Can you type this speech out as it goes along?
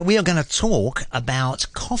we are going to talk about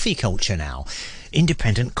coffee culture now.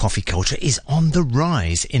 Independent coffee culture is on the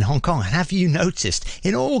rise in Hong Kong. Have you noticed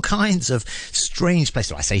in all kinds of strange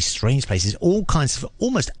places, I say strange places, all kinds of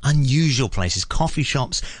almost unusual places, coffee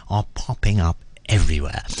shops are popping up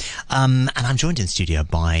everywhere. And I'm joined in studio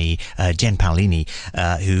by Jen Paolini,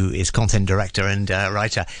 who is content director and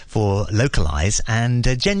writer for Localize. And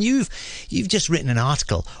Jen, you've just written an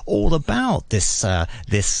article all about this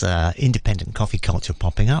independent coffee culture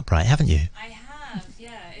popping up, right? Haven't you? I have,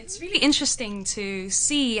 yeah. It's really interesting to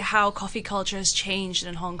see how coffee culture has changed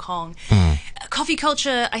in Hong Kong. Coffee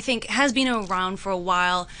culture, I think, has been around for a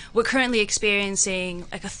while. We're currently experiencing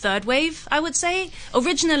like a third wave, I would say.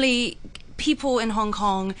 Originally, people in Hong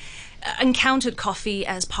Kong encountered coffee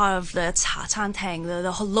as part of the cha chan tang,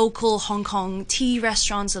 the local Hong Kong tea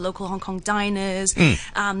restaurants, the local Hong Kong diners.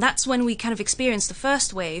 That's when we kind of experienced the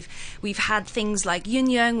first wave. We've had things like yin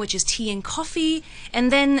yang, which is tea and coffee,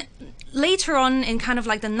 and then later on in kind of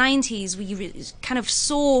like the 90s, we kind of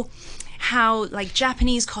saw how like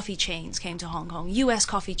Japanese coffee chains came to Hong Kong, US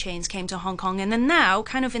coffee chains came to Hong Kong, and then now,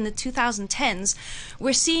 kind of in the 2010s,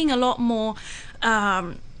 we're seeing a lot more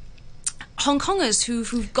Hong Kongers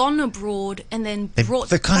who've gone abroad and then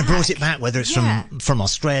brought it back, whether it's from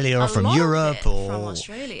Australia or from Europe or from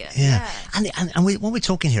Australia. And what we're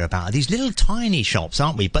talking here about are these little tiny shops,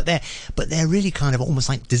 aren't we? But they're really kind of almost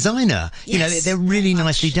like designer. You know, they're really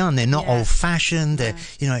nicely done. They're not old fashioned. They're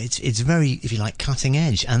it's very, if you like, cutting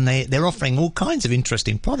edge, and they're offering all kinds of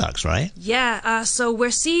interesting products, right? Yeah. So we're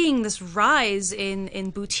seeing this rise in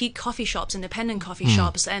boutique coffee shops, independent coffee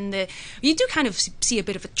shops, and you do kind of see a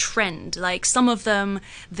bit of a trend. Like some of them,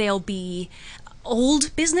 they'll be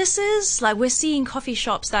old businesses. Like we're seeing coffee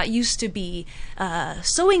shops that used to be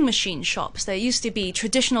sewing machine shops. There used to be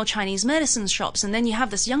traditional Chinese medicine shops, and then you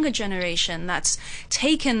have this younger generation that's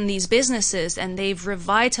taken these businesses and they've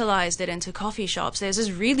revitalized it into coffee shops. There's this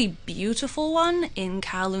really beautiful one in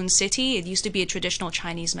Kowloon City. It used to be a traditional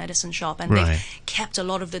Chinese medicine shop, and they've kept a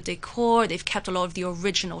lot of the decor. They've kept a lot of the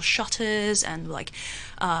original shutters and like.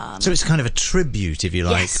 So it's kind of a tribute, if you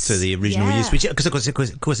like, to the original use. Because of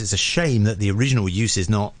course, it's a shame that the original use is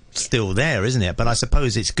not still there, isn't it? But I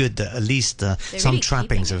suppose it's good that at least some really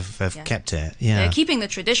trappings have kept it. Yeah, they're keeping the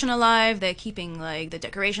tradition alive. They're keeping like the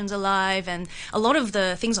decorations alive, and a lot of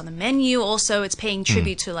the things on the menu also. It's paying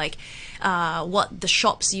tribute to like what the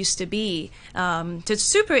shops used to be. So it's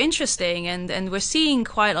super interesting, and we're seeing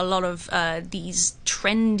quite a lot of these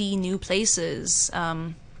trendy new places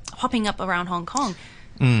popping up around Hong Kong.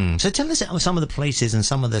 So tell us some of the places and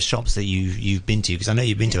some of the shops that you've been to, because I know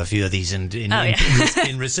you've been to a few of these, and in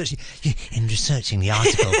researching the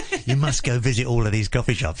article, you must go visit all of these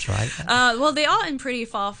coffee shops, right? Well, they are in pretty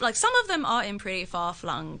far, like some of them are in pretty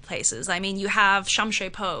far-flung places. I mean, you have Sham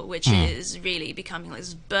Shui Po, which is really becoming like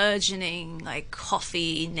this burgeoning like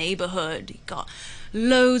coffee neighborhood. You got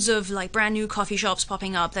loads of like brand new coffee shops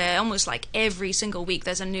popping up there. Almost like every single week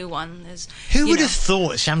there's a new one. Who would have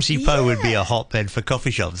thought Sham Shui Po would be a hotbed for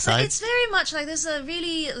coffee shops? But it's very much like there's a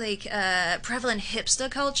really like prevalent hipster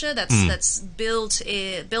culture that's built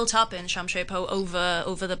up in Sham Shui Po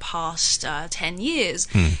over the past 10 years.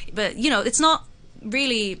 But it's not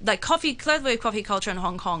really like third wave coffee culture in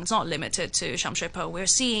Hong Kong. It's not limited to Sham Shui Po. We're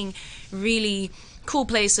seeing really cool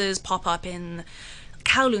places pop up in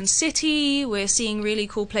Kowloon City. We're seeing really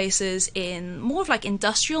cool places in more of like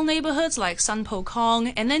industrial neighborhoods like Sun Po Kong,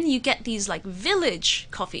 and then you get these like village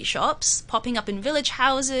coffee shops popping up in village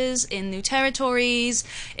houses in new territories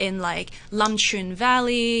in like Lam Chun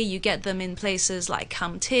Valley. You get them in places like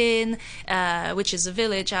Kam Tin, which is a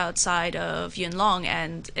village outside of Yuen Long,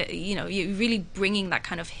 and you're really bringing that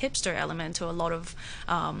kind of hipster element to a lot of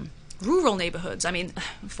rural neighborhoods. I mean,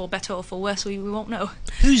 for better or for worse, we won't know.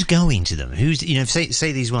 Who's going to them? Who's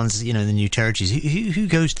say these ones, the new territories. Who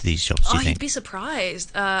goes to these shops? Do you think? You'd be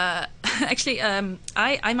surprised. Actually,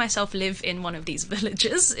 I myself live in one of these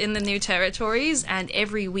villages in the new territories, and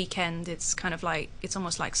every weekend it's kind of like it's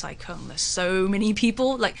almost like cyclone. There's so many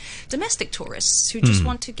people, like domestic tourists, who just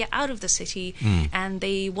want to get out of the city and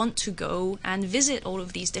they want to go and visit all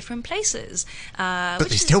of these different places. But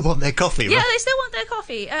they still want their coffee, right? Yeah, they still want their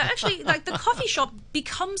coffee. Actually, like the coffee shop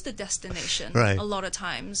becomes the destination a lot of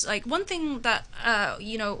times. Like one thing that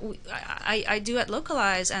I do at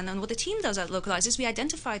Localize, and then what the team does at Localize, is we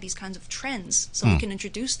identify these kinds of trends so we can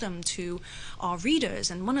introduce them to our readers.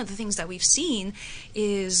 And one of the things that we've seen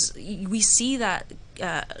is we see that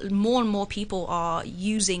more and more people are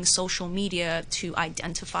using social media to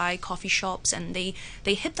identify coffee shops, and they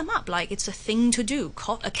hit them up like it's a thing to do.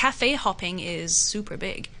 Cafe hopping is super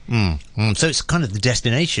big. So it's kind of the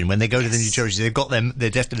destination when they go to the New Jersey. They've got their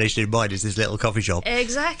destination in mind is this little coffee shop.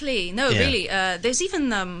 Exactly. No, really. There's even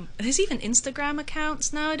Instagram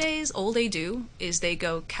accounts nowadays. All they do is they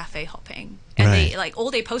go cafe hopping, and they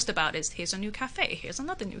all they post about is here's a new cafe, here's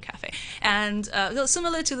another new cafe, and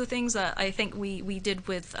similar to the things that I think we did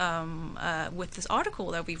with this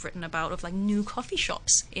article that we've written about of like new coffee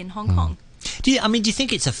shops in Hong Kong. Do you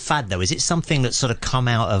think it's a fad, though? Is it something that's sort of come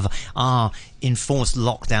out of our enforced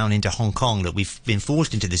lockdown into Hong Kong, that we've been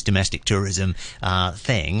forced into this domestic tourism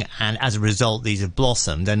thing, and as a result, these have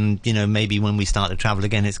blossomed, and, maybe when we start to travel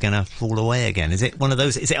again, it's going to fall away again? Is it one of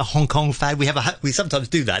those? Is it a Hong Kong fad? We sometimes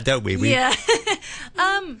do that, don't we? Yeah.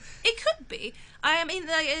 It could be. I mean,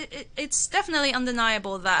 it's definitely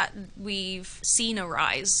undeniable that we've seen a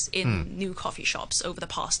rise in new coffee shops over the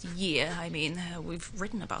past year. I mean, we've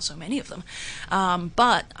written about so many of them.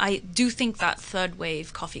 But I do think that third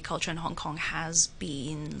wave coffee culture in Hong Kong has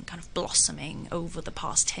been kind of blossoming over the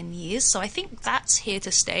past 10 years. So I think that's here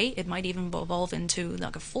to stay. It might even evolve into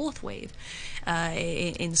like a fourth wave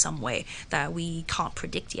in some way that we can't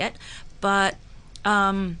predict yet. But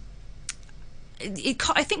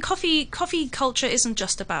I think coffee culture isn't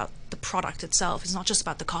just about the product itself. It's not just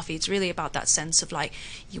about the coffee. It's really about that sense of like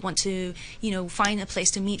you want to, find a place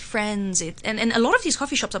to meet friends. And a lot of these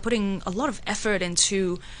coffee shops are putting a lot of effort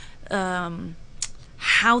into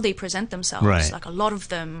how they present themselves. Right. Like a lot of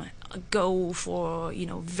them go for,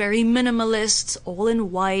 very minimalist, all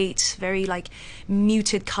in white, very like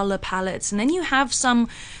muted color palettes. And then you have some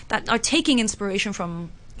that are taking inspiration from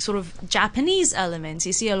sort of Japanese elements.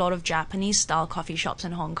 You see a lot of Japanese style coffee shops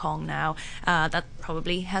in Hong Kong now. That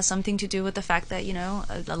probably has something to do with the fact that,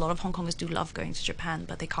 a lot of Hong Kongers do love going to Japan,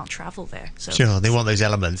 but they can't travel there. So sure, they want those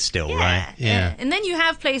elements still, right? Yeah. And then you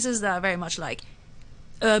have places that are very much like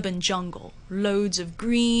urban jungle, loads of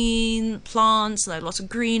green plants, like lots of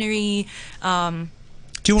greenery.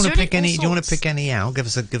 Do you want to pick any? Do you want to pick any out? Give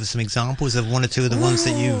us some examples of one or two of the ones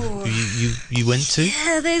that you went to.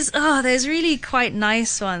 Yeah, there's really quite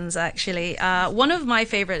nice ones actually. One of my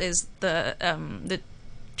favorite is the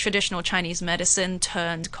traditional Chinese medicine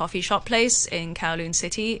turned coffee shop place in Kowloon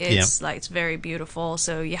City. It's it's very beautiful.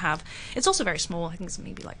 So it's also very small. I think it's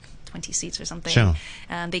maybe like 20 seats or something. Sure.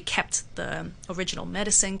 And they kept the original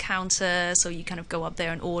medicine counter, so you kind of go up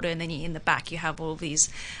there and order, and then in the back you have all of these.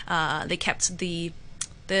 They kept the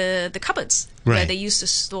cupboards where they used to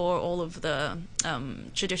store all of the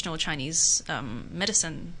traditional Chinese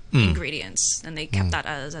medicine ingredients, and they kept that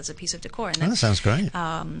as a piece of decor. And that sounds great.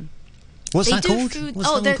 What's that called?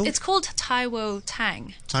 It's called Taiwo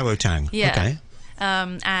Tang. Taiwo Tang. Yeah. Okay.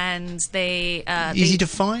 And they easy to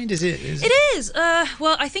find? Is it? It is.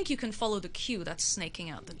 Well, I think you can follow the queue that's snaking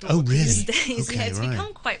out the door these days. Okay, it's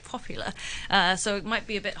become quite popular, so it might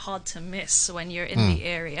be a bit hard to miss when you're in the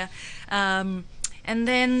area. And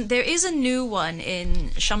then there is a new one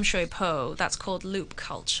in Sham Shui Po that's called Loop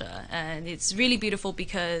Culture, and it's really beautiful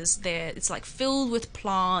because it's like filled with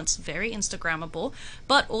plants, very Instagrammable,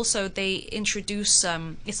 but also they introduce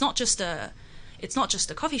it's not just a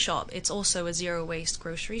coffee shop, it's also a zero waste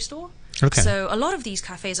grocery store. Okay. So a lot of these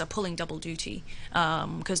cafes are pulling double duty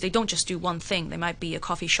because they don't just do one thing. They might be a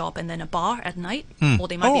coffee shop and then a bar at night, or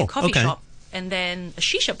they might be a coffee shop and then a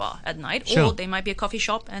shisha bar at night, or they might be a coffee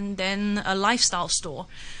shop and then a lifestyle store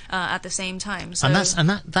at the same time. So, and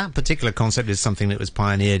that particular concept is something that was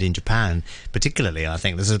pioneered in Japan, particularly. I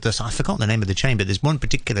think I forgot the name of the chain, but there's one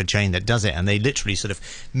particular chain that does it, and they literally sort of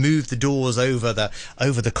move the doors over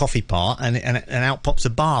the coffee part, and out pops a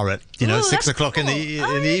bar at 6 o'clock in the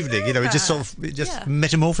evening. It just sort of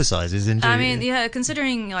metamorphosizes into. I mean,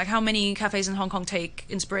 considering like how many cafes in Hong Kong take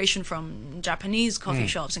inspiration from Japanese coffee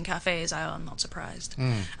shops and cafes, I'm not surprised.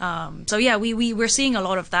 So yeah, we're seeing a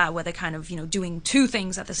lot of that where they're kind of doing two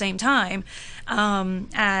things at the same time,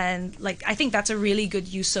 and like I think that's a really good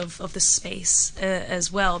use of the space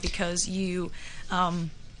as well, because you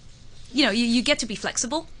get to be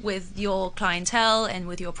flexible with your clientele and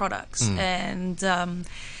with your products. And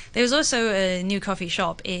there's also a new coffee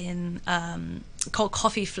shop in called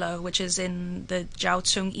Coffee Flow, which is in the Jiao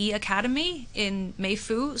Chung Yi Academy in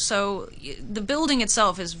Meifu. So the building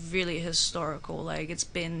itself is really historical. Like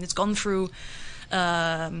it's gone through.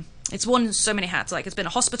 It's worn so many hats. Like it's been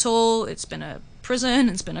a hospital, it's been a prison,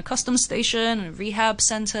 it's been a customs station, a rehab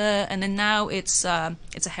center, and then now it's a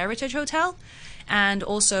heritage hotel, and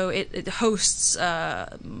also it hosts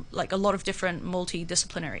like a lot of different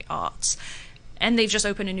multidisciplinary arts. And they've just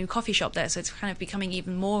opened a new coffee shop there, so it's kind of becoming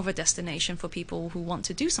even more of a destination for people who want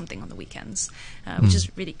to do something on the weekends, which is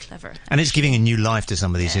really clever. And it's giving a new life to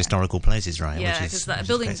some of these historical places, right? Yeah, because that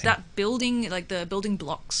building, like the building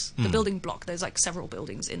blocks, the building block, there's like several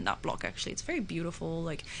buildings in that block, actually. It's very beautiful.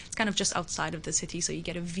 Like, it's kind of just outside of the city, so you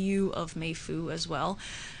get a view of Meifu as well.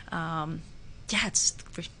 I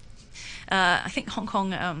think Hong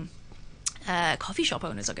Kong coffee shop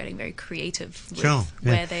owners are getting very creative with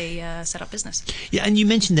where they set up business. Yeah, and you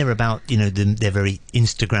mentioned there about, they're very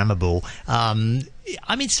Instagrammable.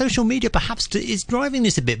 I mean, social media perhaps is driving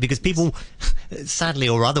this a bit, because people, sadly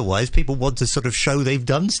or otherwise, people want to sort of show they've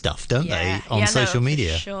done stuff, don't they, on social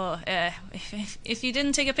media? Sure. If you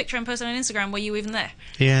didn't take a picture and post it on Instagram, were you even there?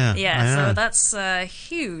 Yeah. So that's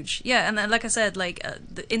huge. Yeah, and then, like I said,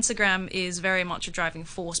 the Instagram is very much a driving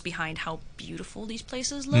force behind how beautiful these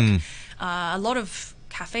places look. A lot of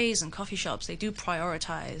cafes and coffee shops, they do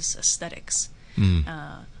prioritize aesthetics.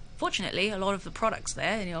 Fortunately, a lot of the products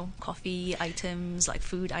there, coffee items, like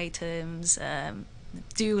food items, they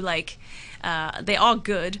are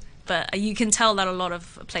good, but you can tell that a lot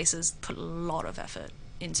of places put a lot of effort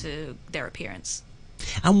into their appearance.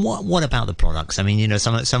 And what about the products? I mean,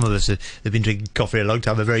 some of us have been drinking coffee a long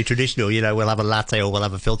time, are very traditional. We'll have a latte or we'll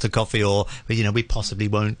have a filter coffee, or we possibly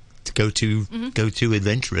won't go too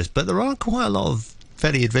adventurous. But there are quite a lot of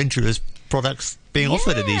fairly adventurous products being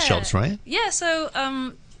offered at these shops, right? Yeah. So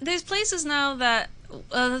there's places now that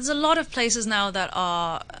there's a lot of places now that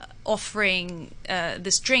are offering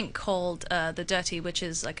this drink called the Dirty, which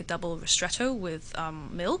is like a double ristretto with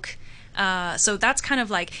milk. So that's kind of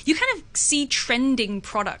like, you kind of see trending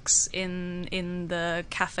products in the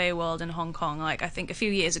cafe world in Hong Kong. Like, I think a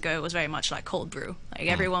few years ago it was very much like cold brew. Like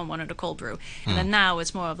everyone wanted a cold brew, and then now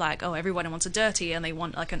it's more of like, everyone wants a Dirty, and they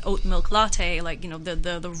want like an oat milk latte. Like,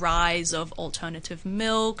 the rise of alternative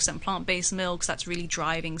milks and plant-based milks, that's really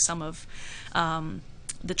driving some of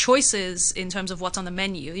the choices in terms of what's on the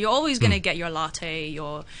menu. You're always going to get your latte,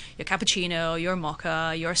 your cappuccino, your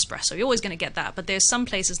mocha, your espresso. You're always going to get that. But there's some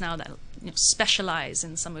places now that specialize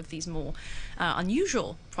in some of these more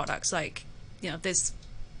unusual products. Like, there's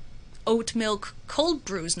oat milk cold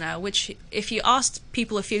brews now, which if you asked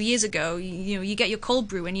people a few years ago, you get your cold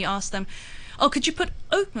brew and you ask them, could you put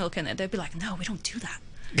oat milk in it? They'd be like, no, we don't do that.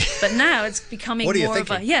 But now it's becoming more of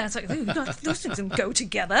it's like, those things don't go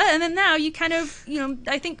together. And then now you kind of,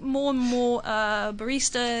 I think more and more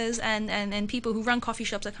baristas and people who run coffee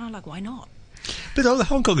shops are kind of like, why not? But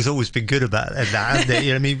Hong Kong has always been good about that, hasn't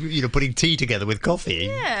it? Putting tea together with coffee.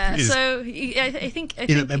 Yeah, so I think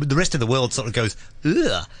the rest of the world sort of goes,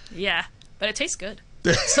 ugh. Yeah, but it tastes good.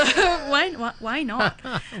 So why not? Why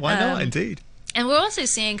not, indeed. And we're also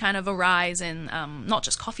seeing kind of a rise in not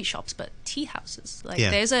just coffee shops, but tea houses. Like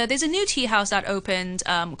there's a new tea house that opened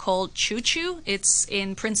called Choo Choo. It's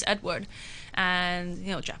in Prince Edward, and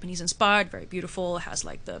Japanese inspired, very beautiful. It has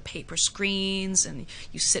like the paper screens, and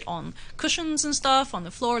you sit on cushions and stuff on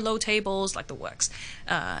the floor, low tables, like the works.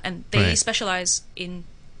 And they specialize in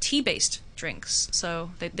tea-based drinks,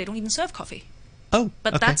 so they don't even serve coffee.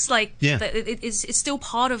 But that's like, it's still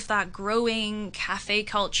part of that growing cafe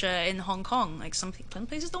culture in Hong Kong. Like some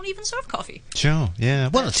places don't even serve coffee. Sure, yeah.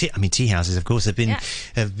 Well, tea houses, of course, have been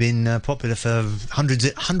popular for hundreds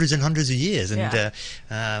and hundreds of years,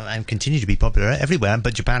 and continue to be popular everywhere.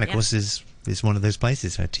 But Japan, of course, is one of those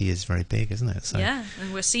places where tea is very big, isn't it? So. Yeah,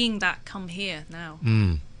 and we're seeing that come here now.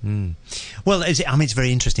 Well, it's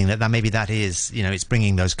very interesting that maybe that is, it's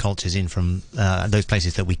bringing those cultures in from those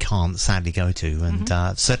places that we can't sadly go to,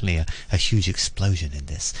 and certainly a huge explosion in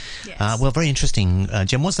this. Yes. Well, very interesting.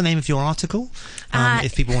 Jen, what's the name of your article,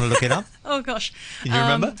 if people want to look it up? Oh, gosh. Can you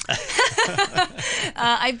remember?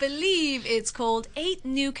 I believe it's called 8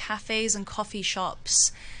 New Cafes and Coffee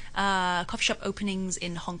Shops. Coffee shop openings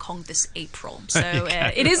in Hong Kong this April. So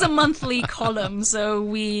it is a monthly column, so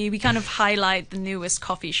we kind of highlight the newest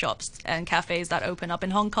coffee shops and cafes that open up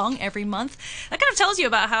in Hong Kong every month. That kind of tells you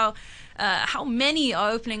about how many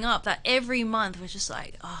are opening up, that every month we're just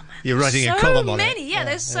like, oh man, you're writing a column on it.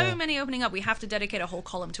 There's so many opening up. We have to dedicate a whole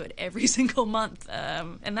column to it every single month,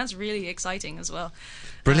 and that's really exciting as well.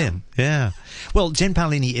 Brilliant, yeah. Well, Jen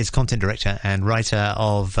Paolini is content director and writer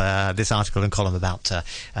of this article and column about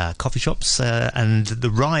coffee shops and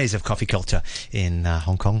the rise of coffee culture in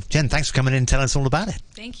Hong Kong. Jen, thanks for coming in and telling us all about it.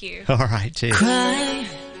 Thank you. All right, cheers. Cry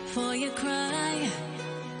for your cry,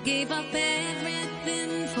 gave up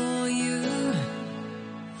everything for you.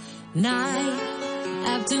 Night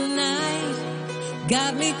after night,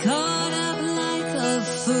 got me caught up like a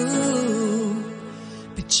fool.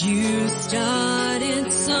 But you start